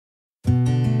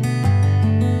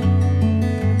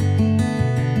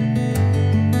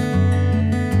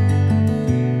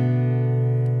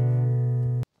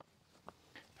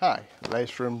Les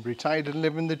from Retired and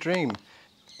Living the Dream.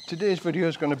 Today's video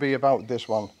is going to be about this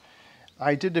one.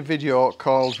 I did a video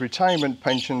called Retirement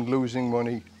Pension Losing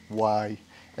Money, Why?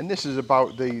 And this is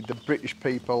about the British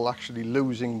people actually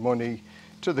losing money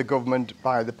to the government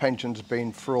by the pensions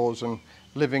being frozen,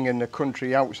 living in a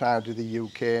country outside of the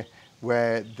UK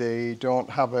where they don't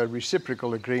have a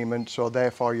reciprocal agreement, so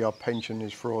therefore your pension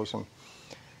is frozen.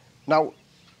 Now,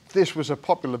 this was a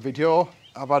popular video.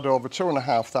 I've had over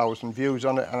 2,500 views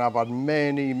on it, and I've had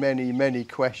many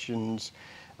questions,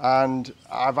 and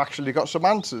I've actually got some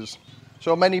answers.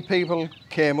 So many people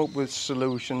came up with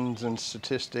solutions and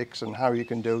statistics and how you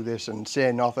can do this and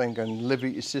say nothing and live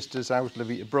at your sister's house,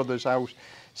 live at your brother's house,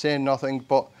 say nothing,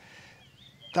 but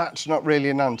that's not really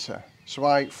an answer. So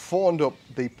I phoned up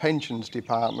the pensions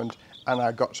department and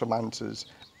I got some answers.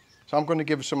 So I'm going to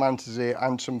give some answers here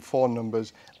and some phone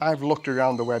numbers. I've looked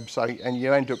around the website and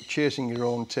you end up chasing your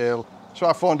own tail. So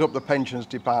I phoned up the pensions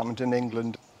department in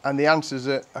England, and the answers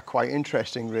are quite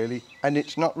interesting really, and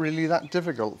it's not really that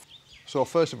difficult. So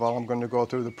first of all, I'm going to go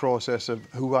through the process of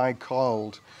who I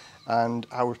called, and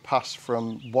I was passed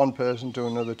from one person to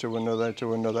another to another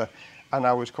to another, and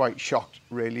I was quite shocked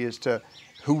really as to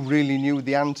who really knew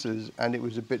the answers, and it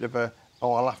was a bit of a,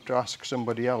 oh, I'll have to ask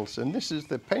somebody else. And this is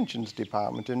the pensions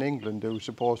department in England who's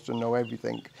supposed to know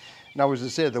everything. Now, as I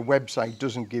say, the website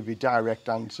doesn't give you direct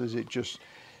answers, it just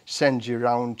sends you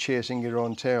around chasing your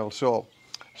own tail. So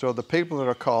the people that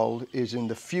are called is in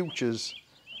the Futures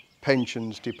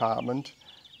Pensions Department.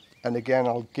 And again,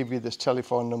 I'll give you this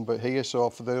telephone number here. So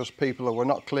for those people who are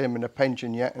not claiming a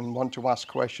pension yet and want to ask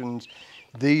questions,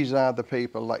 these are the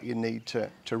people that you need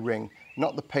to ring.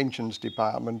 Not the pensions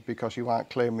department, because you aren't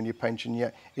claiming your pension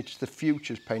yet. It's the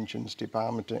Futures Pensions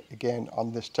Department, again,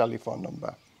 on this telephone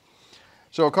number.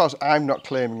 So of course, I'm not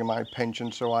claiming my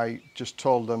pension, so I just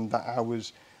told them that I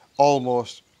was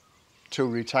almost to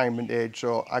retirement age,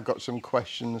 so I got some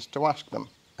questions to ask them.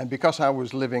 And because I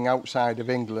was living outside of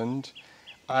England,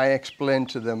 I explained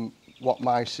to them what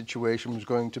my situation was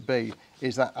going to be,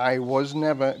 is that I was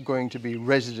never going to be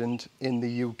resident in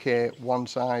the UK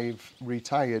once I've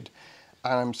retired.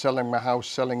 And I'm selling my house,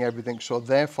 selling everything, so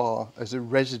therefore, as a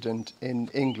resident in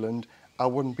England, I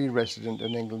wouldn't be resident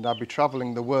in England, I'd be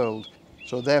travelling the world.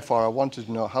 So therefore, I wanted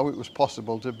to know how it was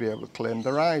possible to be able to claim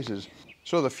the rises.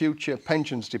 So the Future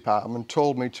Pensions Department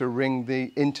told me to ring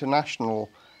the International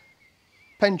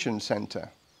Pension Centre.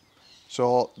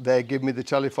 So they give me the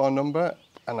telephone number,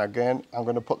 and again, I'm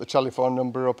going to put the telephone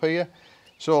number up here.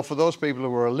 So for those people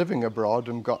who are living abroad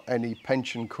and got any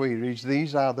pension queries,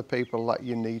 these are the people that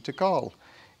you need to call.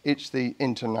 It's the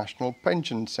International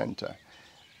Pension Centre.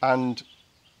 And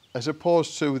as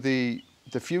opposed to the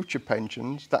future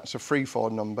pensions, that's a free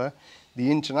phone number. The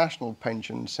International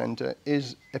Pension Centre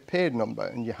is a paid number,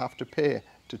 and you have to pay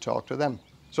to talk to them.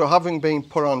 So having been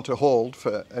put on to hold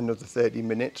for another 30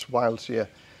 minutes whilst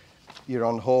you're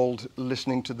on hold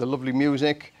listening to the lovely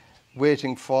music,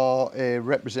 waiting for a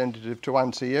representative to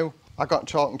answer you, I got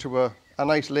talking to a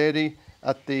nice lady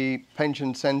at the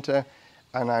pension centre,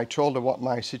 and I told her what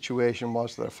my situation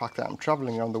was, the fact that I'm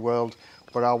travelling around the world,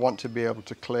 but I want to be able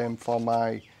to claim for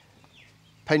my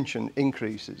pension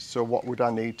increases. So what would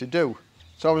I need to do?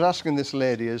 So I was asking this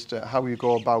lady as to how you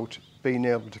go about being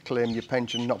able to claim your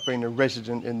pension not being a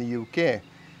resident in the UK.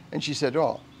 And she said,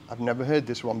 oh, I've never heard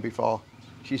this one before.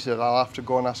 She said, I'll have to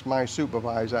go and ask my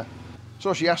supervisor.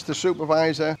 So she asked the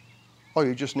supervisor, oh,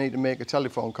 you just need to make a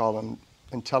telephone call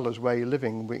and tell us where you're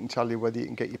living. We can tell you whether you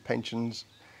can get your pensions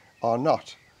or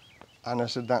not. And I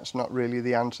said, that's not really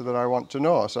the answer that I want to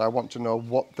know. So I want to know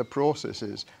what the process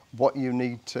is, what you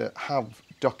need to have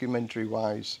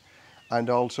documentary-wise,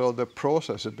 and also the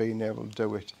process of being able to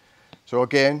do it. So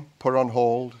again, put on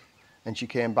hold, and she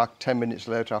came back 10 minutes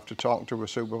later after talking to her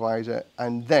supervisor,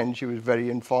 and then she was very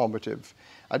informative.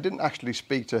 I didn't actually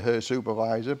speak to her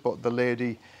supervisor, but the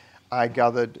lady, I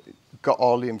gathered, got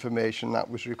all the information that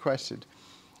was requested.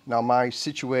 Now, my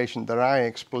situation that I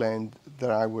explained,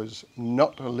 that I was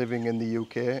not living in the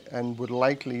UK and would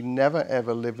likely never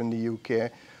ever live in the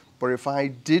UK, but if I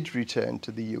did return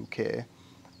to the UK,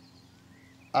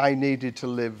 I needed to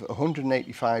live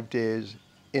 185 days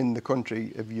in the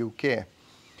country of UK.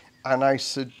 And I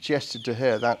suggested to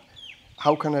her that,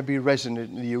 how can I be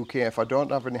resident in the UK if I don't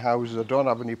have any houses, I don't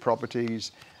have any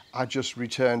properties, I just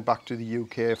return back to the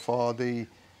UK for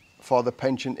the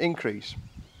pension increase?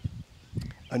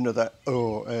 Another,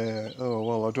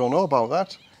 well, I don't know about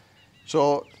that.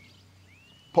 So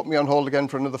put me on hold again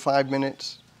for another 5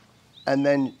 minutes, and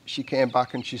then she came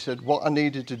back and she said what I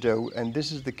needed to do, and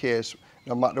this is the case,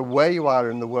 no matter where you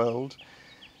are in the world,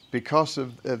 because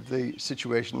of the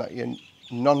situation that you're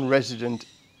non-resident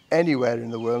anywhere in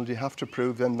the world, you have to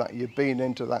prove then that you've been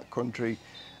into that country,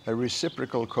 a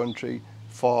reciprocal country,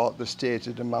 for the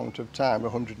stated amount of time,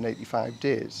 185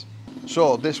 days.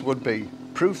 So this would be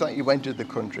proof that you entered the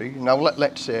country. Now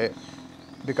let's say,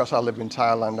 because I live in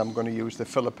Thailand, I'm going to use the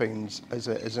Philippines as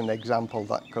an example,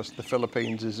 that because the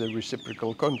Philippines is a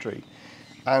reciprocal country.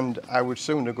 And I would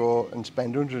sooner go and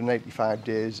spend 185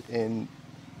 days in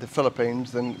the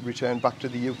Philippines than return back to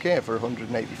the UK for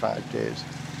 185 days.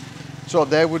 So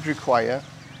they would require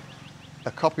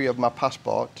a copy of my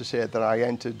passport to say that I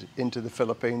entered into the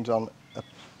Philippines on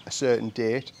a certain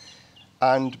date,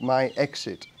 and my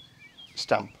exit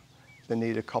stamp. They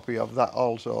need a copy of that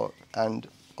also, and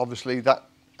obviously that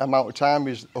amount of time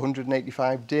is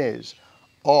 185 days,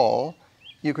 or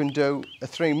you can do a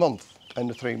 3-month and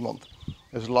a 3-month.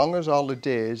 As long as all the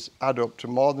days add up to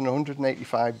more than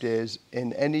 185 days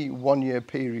in any 1-year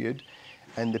period,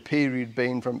 and the period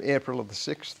being from April the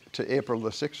 6th to April the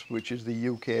 6th, which is the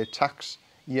UK tax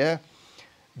year,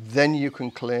 then you can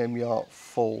claim your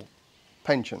full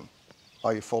pension,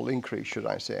 or your full increase, should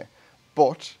I say.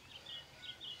 But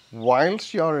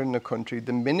whilst you're in the country,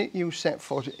 the minute you set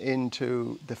foot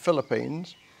into the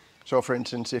Philippines, so for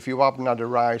instance, if you haven't had a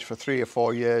rise for 3 or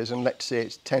 4 years, and let's say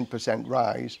it's 10%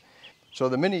 rise, so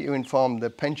the minute you inform the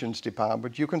pensions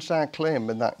department, you can start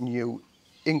claiming that new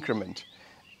increment.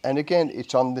 And again,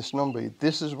 it's on this number.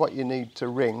 This is what you need to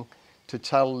ring to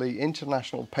tell the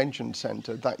International Pension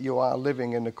Centre that you are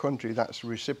living in a country that's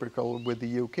reciprocal with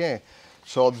the UK.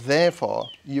 So therefore,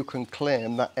 you can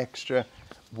claim that extra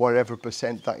whatever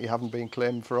percent that you haven't been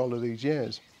claiming for all of these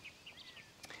years.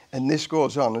 And this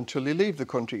goes on until you leave the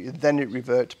country. Then it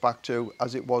reverts back to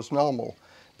as it was normal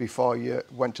before you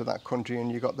went to that country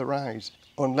and you got the rise.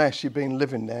 Unless you've been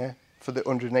living there for the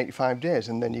 185 days,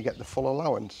 and then you get the full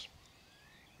allowance.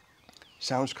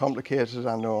 Sounds complicated,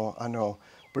 I know.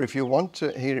 But if you want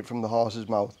to hear it from the horse's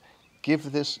mouth,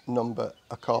 give this number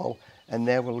a call, and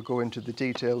they will go into the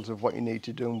details of what you need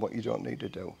to do and what you don't need to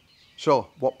do. So,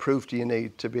 what proof do you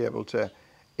need to be able to,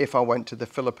 if I went to the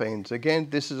Philippines? Again,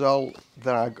 this is all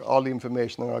the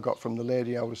information that I got from the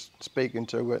lady I was speaking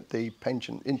to at the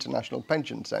International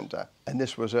Pension Centre. And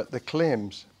this was at the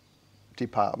claims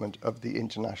department of the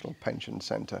International Pension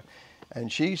Centre.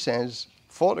 And she says,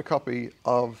 photocopy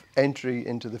of entry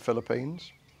into the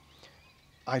Philippines.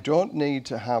 I don't need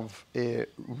to have a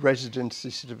residency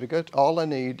certificate. All I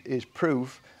need is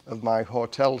proof of my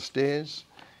hotel stays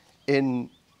in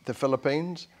the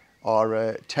Philippines, or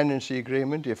a tenancy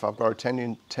agreement. If I've got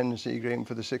a tenancy agreement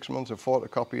for the 6 months, a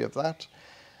photocopy of that.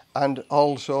 And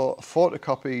also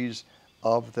photocopies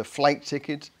of the flight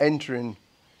tickets entering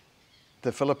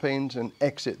the Philippines and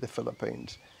exit the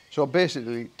Philippines. So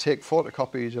basically, take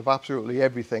photocopies of absolutely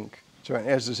everything. So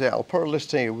as I say, I'll put a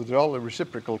list here with all the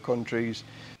reciprocal countries.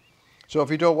 So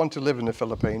if you don't want to live in the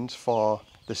Philippines for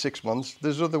the 6 months,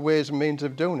 there's other ways and means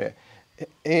of doing it.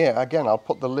 Here, again, I'll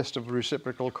put the list of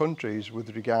reciprocal countries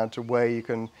with regard to where you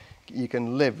can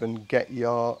live and get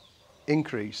your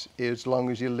increase as long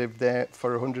as you live there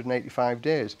for 185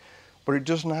 days. But it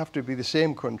doesn't have to be the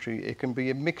same country, it can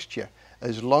be a mixture.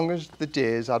 As long as the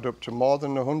days add up to more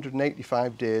than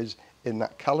 185 days in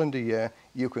that calendar year,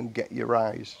 you can get your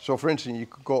rise. So for instance, you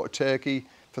could go to Turkey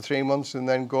for 3 months and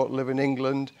then go to live in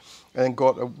England and then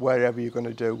go to wherever you're going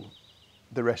to do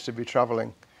the rest of your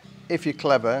travelling. If you're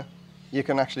clever, you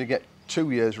can actually get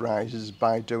 2 years rises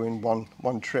by doing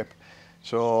one trip.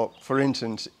 So for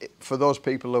instance, for those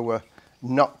people who are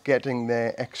not getting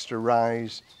their extra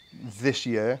rise this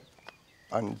year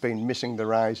and been missing the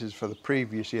rises for the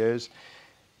previous years,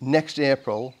 next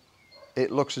April it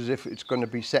looks as if it's going to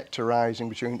be set to rising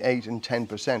between 8 and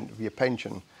 10% of your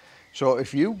pension. So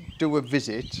if you do a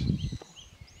visit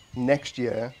next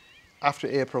year after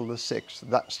April the 6th,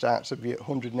 that starts at your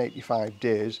 185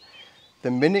 days.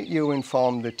 The minute you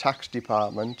inform the tax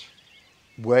department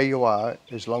where you are,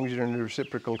 as long as you're in a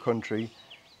reciprocal country,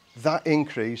 that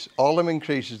increase, all them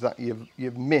increases that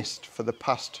you've missed for the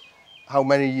past how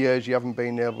many years you haven't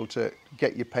been able to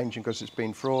get your pension because it's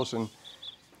been frozen,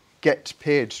 gets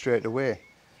paid straight away.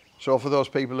 So for those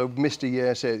people who've missed a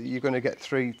year, say you're going to get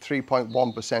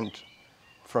 3.1%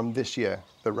 from this year,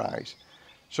 the rise.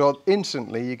 So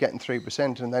instantly you're getting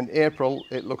 3%, and then April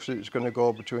it looks like it's going to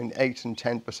go between 8 and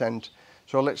 10%.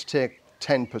 So let's take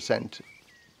 10%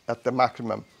 at the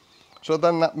maximum. So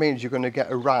then that means you're going to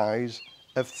get a rise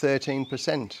of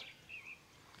 13%.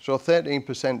 So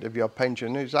 13% of your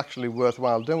pension is actually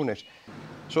worthwhile doing it.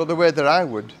 So the way that I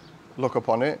would look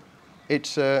upon it,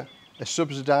 it's a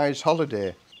subsidised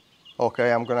holiday.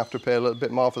 Okay, I'm going to have to pay a little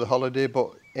bit more for the holiday,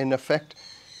 but in effect,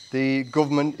 the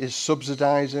government is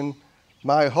subsidising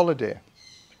my holiday.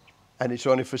 and it's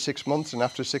only for 6 months, and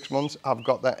after 6 months I've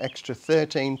got that extra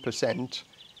 13%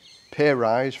 pay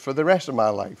rise for the rest of my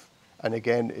life. And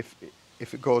again,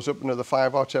 if it goes up another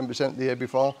 5 or 10% the year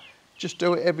before, just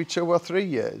do it every 2 or 3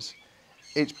 years.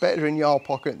 It's better in your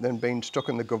pocket than being stuck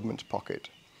in the government's pocket.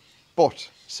 But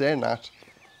saying that,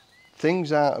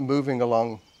 things are moving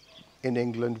along in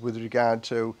England with regard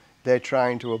to they're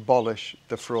trying to abolish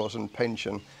the frozen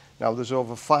pension. Now there's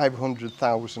over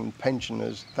 500,000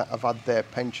 pensioners that have had their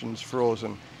pensions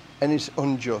frozen, and it's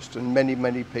unjust, and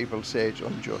many people say it's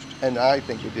unjust, and I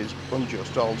think it is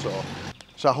unjust also.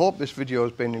 So I hope this video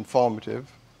has been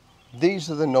informative.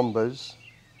 These are the numbers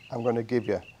I'm going to give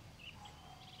you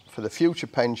for the future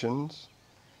pensions,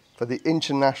 for the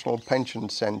International Pension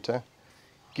Centre.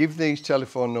 Give these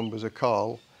telephone numbers a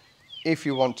call if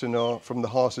you want to know from the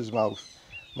horse's mouth.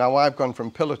 Now I've gone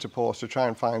from pillar to post to try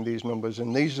and find these numbers,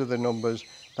 and these are the numbers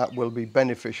that will be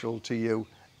beneficial to you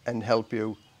and help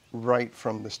you right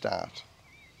from the start.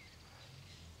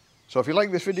 So if you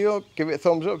like this video, give it a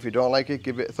thumbs up. If you don't like it,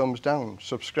 give it a thumbs down.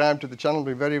 Subscribe to the channel,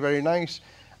 be very nice.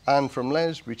 And from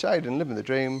Les, retired and living the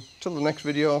dream, till the next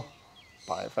video,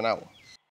 bye for now.